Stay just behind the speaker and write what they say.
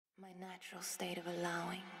My natural state of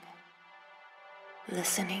allowing,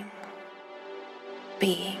 listening,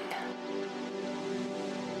 being.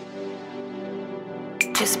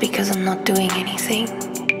 Just because I'm not doing anything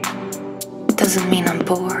doesn't mean I'm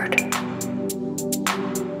bored.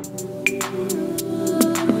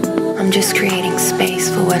 I'm just creating space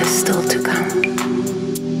for what is still to come.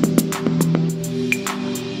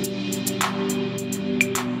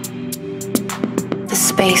 The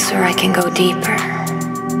space where I can go deeper.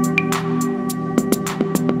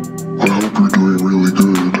 I hope you're doing really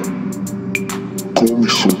good. Call me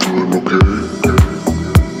sometime, okay?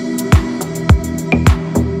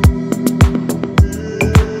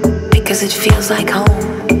 Because it feels like home.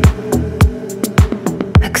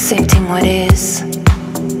 Accepting what is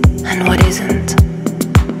and what isn't.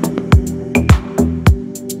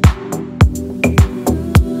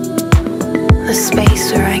 The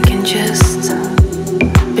space where I can just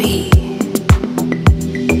be.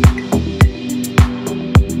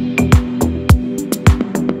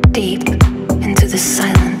 Deep into the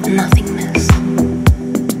silent nothingness.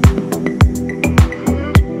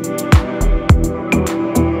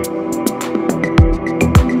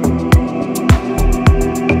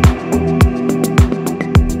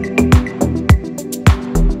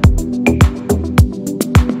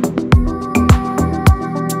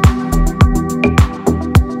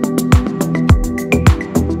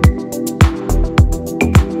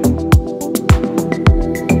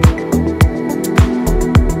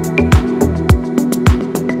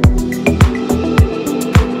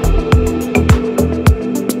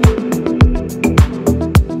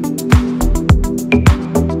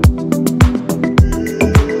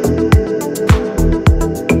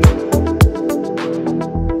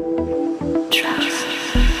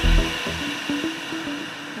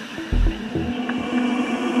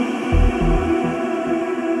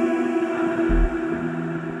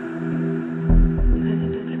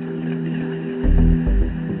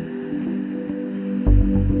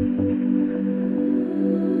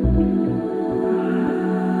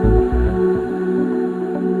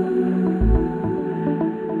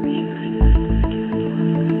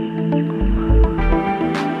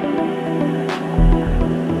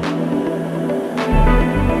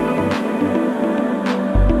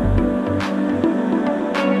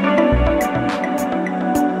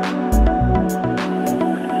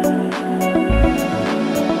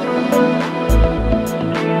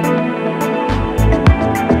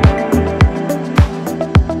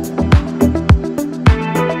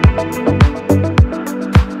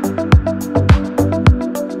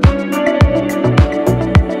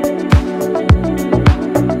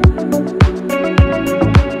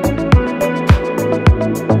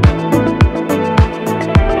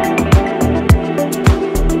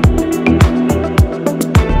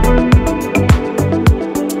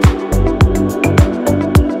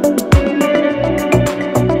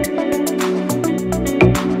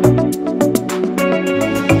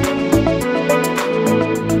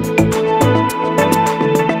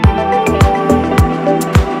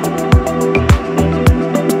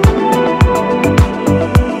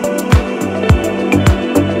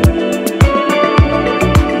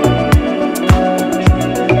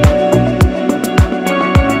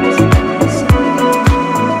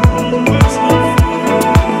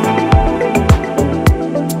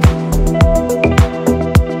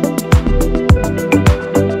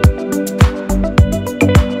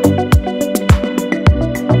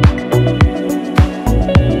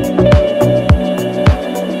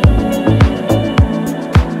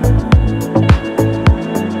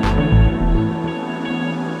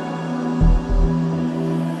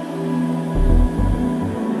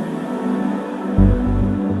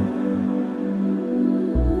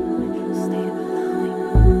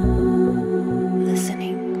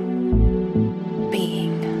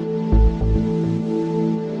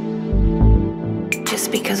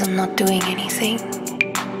 Just because I'm not doing anything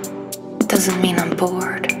doesn't mean I'm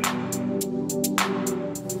bored.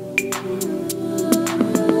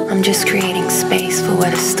 I'm just creating space for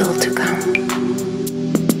what is still to come.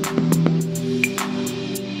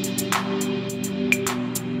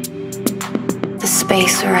 The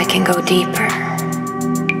space where I can go deeper.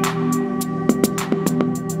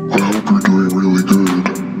 I hope you're doing really good.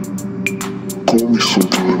 Call me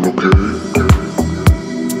sometime, okay?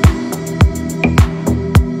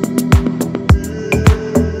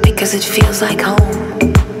 Because it feels like home.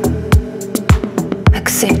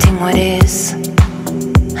 Accepting what is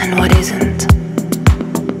and what isn't.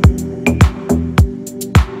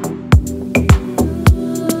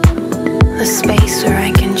 The space where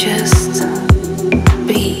I can just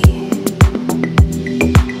be.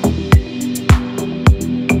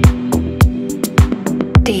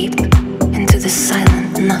 deep into the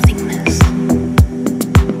silent nothingness.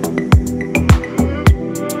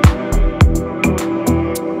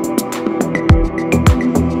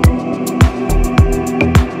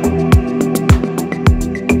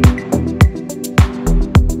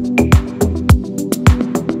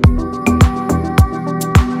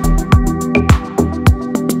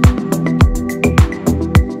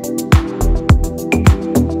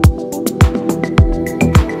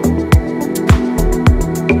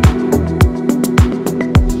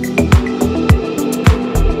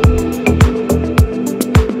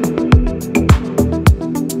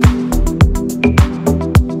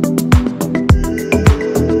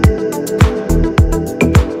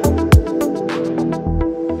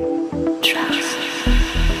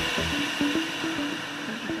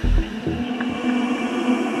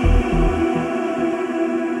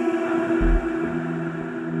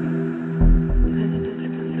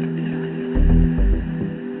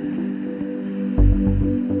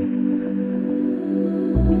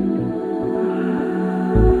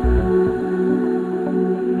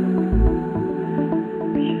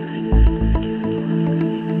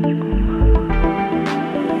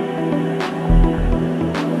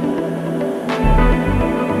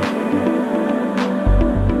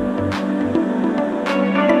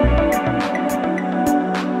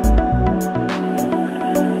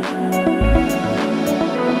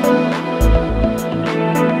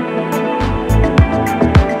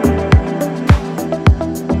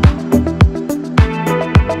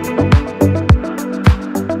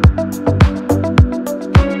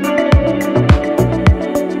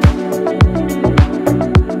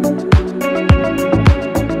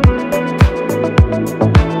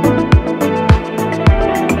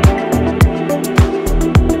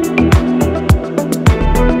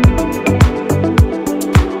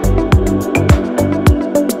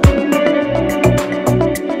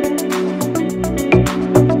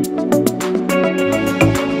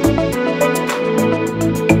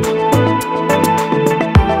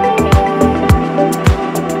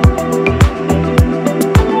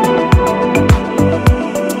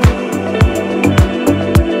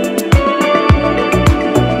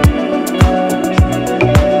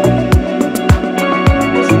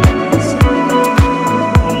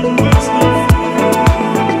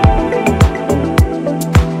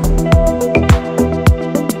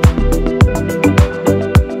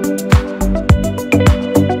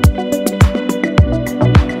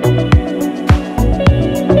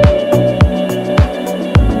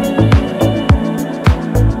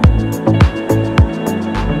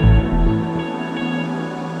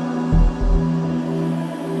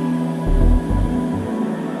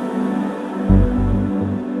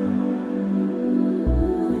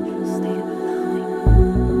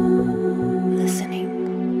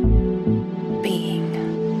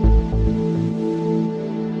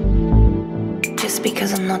 Just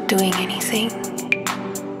because I'm not doing anything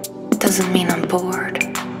doesn't mean I'm bored.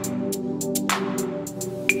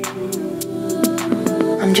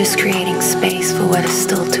 I'm just creating space for what is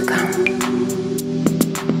still to come.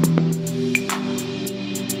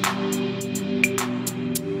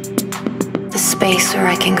 The space where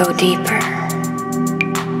I can go deeper.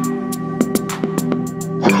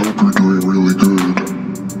 I hope you're doing really good.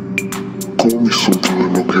 Call me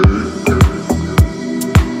sometime, okay?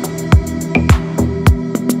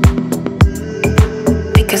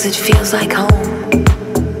 Because it feels like home.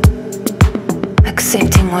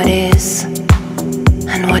 Accepting what is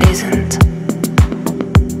and what isn't.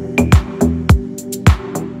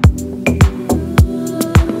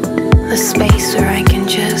 The space where I can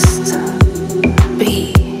just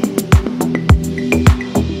be.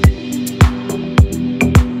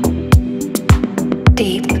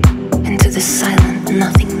 Deep into the silent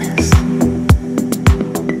nothingness.